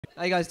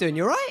How you guys doing?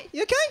 You all right?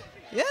 You okay?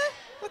 Yeah?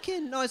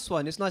 Fucking nice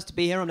one. It's nice to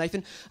be here. I'm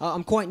Nathan.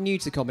 I'm quite new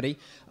to comedy.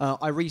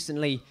 I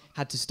recently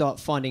had to start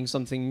finding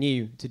something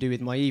new to do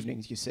with my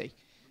evenings, you see.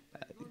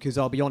 Because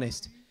I'll be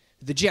honest,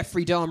 the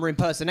Jeffrey Dahmer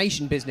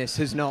impersonation business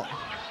has not...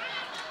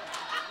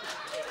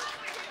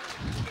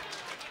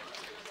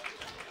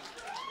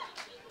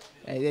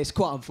 It's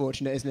quite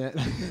unfortunate, isn't it?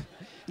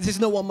 This is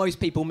not what most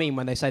people mean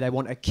when they say they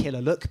want a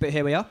killer look, but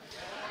here we are.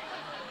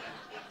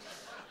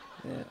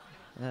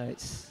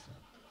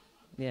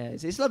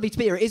 It's lovely to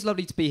be here. It is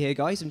lovely to be here,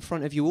 guys, in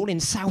front of you all in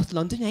South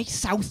London,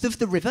 south of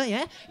the river,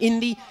 yeah? In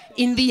the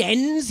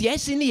ends,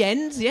 yes, in the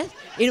ends, yes?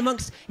 In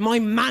amongst my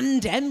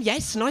mandem,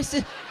 yes, nice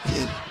to...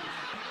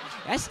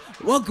 Yes,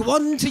 well, go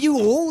on to you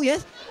all,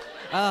 yes?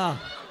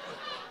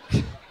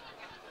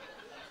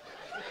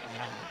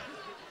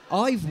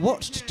 I've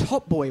watched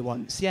Top Boy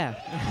once, yeah.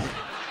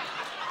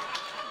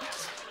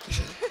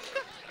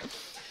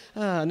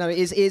 No,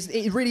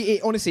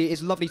 honestly,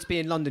 it's lovely to be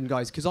in London,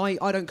 guys, because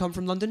I don't come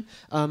from London.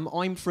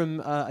 I'm from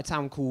a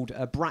town called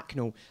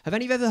Bracknell. Have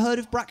any of you ever heard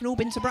of Bracknell?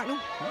 Been to Bracknell?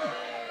 Oh.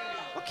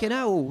 Fucking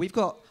hell, we've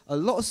got a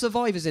lot of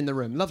survivors in the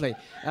room. Lovely.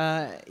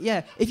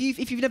 Yeah, if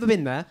you've never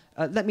been there,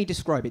 let me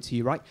describe it to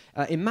you, right?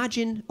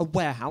 Imagine a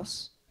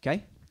warehouse,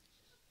 okay?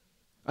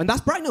 And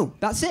that's Bracknell.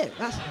 That's it.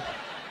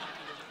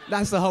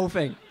 That's the whole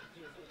thing.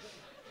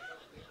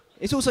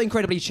 It's also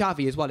incredibly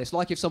chavvy as well. It's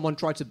like if someone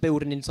tried to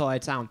build an entire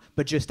town,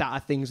 but just out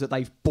of things that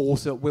they've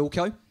bought at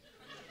Wilko.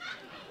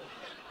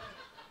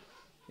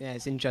 Yeah,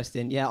 it's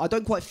interesting. Yeah, I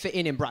don't quite fit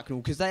in Bracknell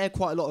because they have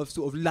quite a lot of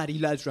sort of laddie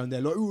lads around there,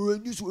 like, oh,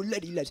 you sort of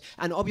laddie lads.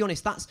 And I'll be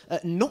honest, that's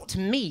not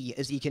me,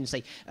 as you can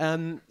see.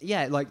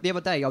 Yeah, like the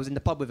other day I was in the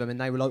pub with them and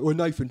they were like, oh,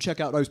 Nathan, check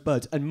out those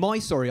birds. And my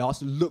sorry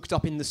ass looked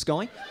up in the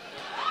sky.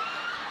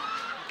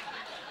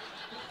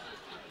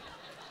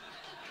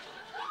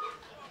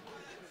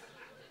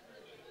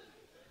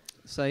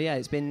 So yeah,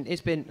 it's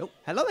been. Oh,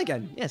 hello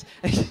again. Yes.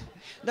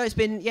 No, it's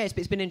been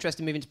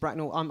interesting moving to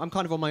Bracknell. I'm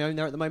kind of on my own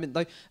there at the moment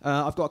though.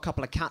 I've got a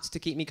couple of cats to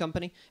keep me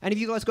company. Any of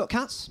you guys got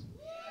cats?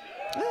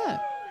 Yeah.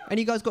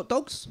 Any of you guys got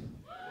dogs?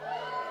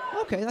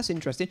 Okay, that's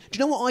interesting. Do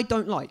you know what I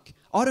don't like?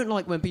 I don't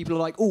like when people are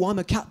like, oh, I'm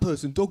a cat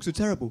person, dogs are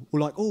terrible. Or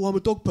like, oh, I'm a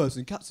dog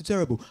person, cats are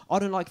terrible. I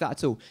don't like that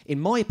at all. In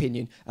my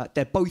opinion,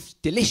 they're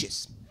both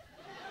delicious.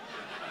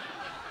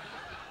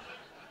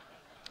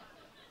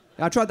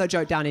 I tried that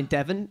joke down in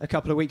Devon a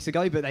couple of weeks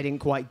ago, but they didn't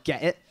quite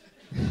get it.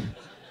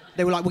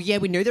 They were like, well, yeah,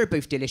 we know they're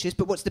both delicious,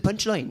 but what's the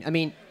punchline? I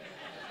mean...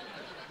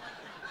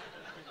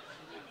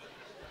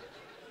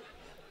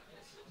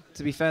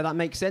 To be fair, that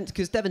makes sense,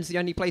 because Devon's the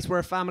only place where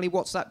a family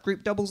WhatsApp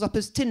group doubles up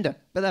as Tinder.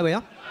 But there we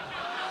are.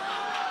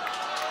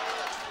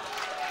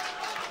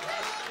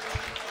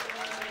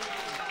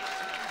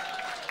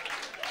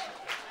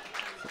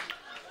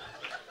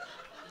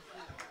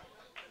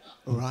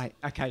 All right,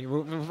 okay,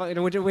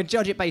 we'll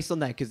judge it based on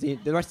that, because the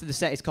rest of the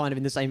set is kind of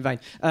in the same vein.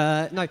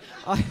 I'll be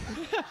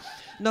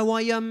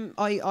honest,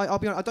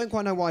 I don't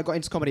quite know why I got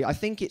into comedy. I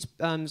think it's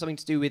something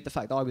to do with the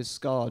fact that I was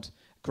scarred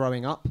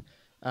growing up.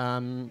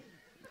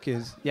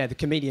 Because, yeah, the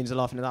comedians are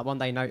laughing at that one,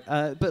 they know.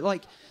 But,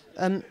 like,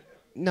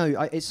 no,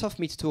 it's tough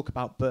for me to talk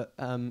about, but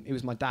it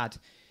was my dad.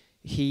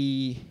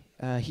 He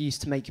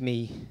used to make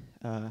me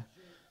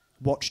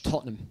watch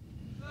Tottenham.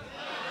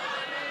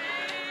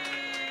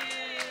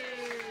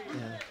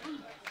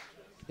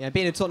 Yeah,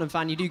 being a Tottenham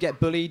fan, you do get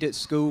bullied at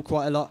school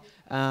quite a lot.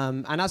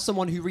 And as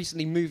someone who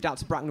recently moved out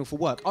to Bracknell for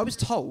work, I was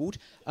told,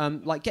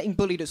 like, getting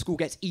bullied at school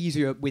gets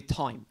easier with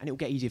time, and it'll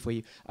get easier for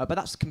you. But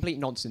that's complete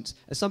nonsense.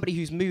 As somebody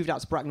who's moved out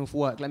to Bracknell for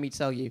work, let me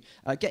tell you,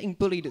 getting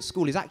bullied at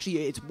school is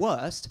actually at its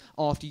worst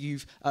after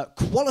you've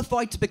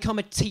qualified to become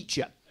a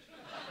teacher.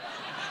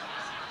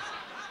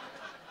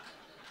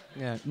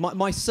 Yeah,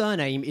 my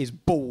surname is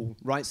Ball,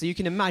 right? So you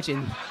can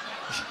imagine...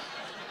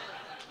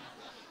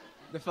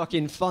 the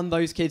fucking fun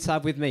those kids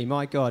have with me,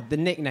 my God. The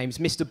nicknames,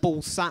 Mr.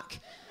 Ballsack,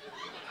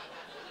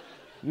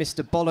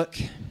 Mr.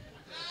 Bollock.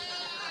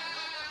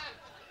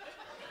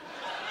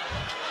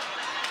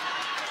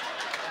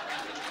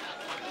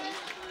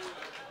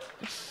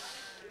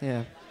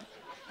 Yeah.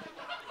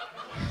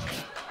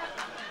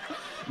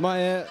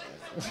 My,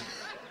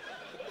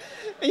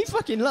 he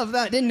fucking loved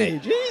that, didn't he?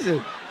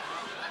 Jesus.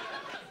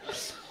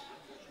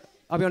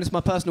 I'll be honest,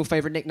 my personal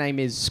favourite nickname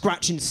is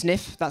Scratch and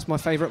Sniff. That's my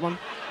favourite one.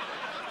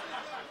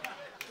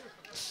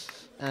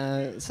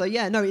 So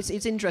yeah, no, it's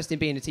interesting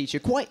being a teacher.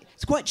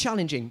 It's quite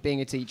challenging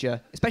being a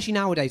teacher, especially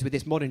nowadays with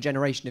this modern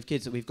generation of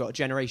kids that we've got,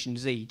 Generation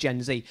Z,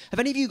 Gen Z. Have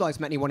any of you guys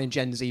met anyone in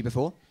Gen Z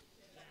before?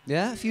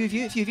 Yeah, a few of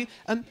you.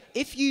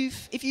 If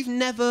you've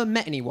never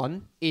met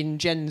anyone in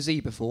Gen Z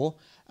before,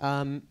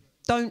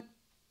 don't.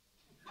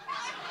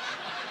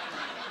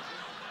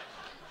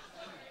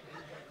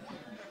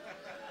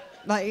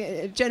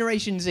 Like,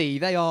 Generation Z,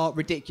 they are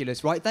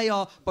ridiculous, right? They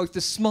are both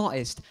the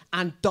smartest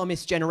and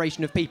dumbest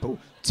generation of people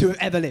to have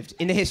ever lived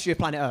in the history of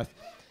planet Earth.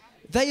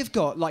 They have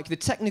got, like, the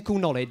technical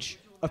knowledge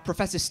of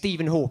Professor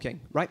Stephen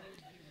Hawking, right?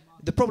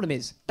 The problem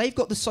is, they've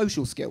got the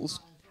social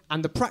skills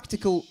and the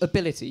practical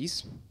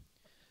abilities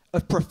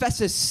of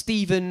Professor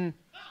Stephen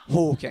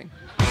Hawking.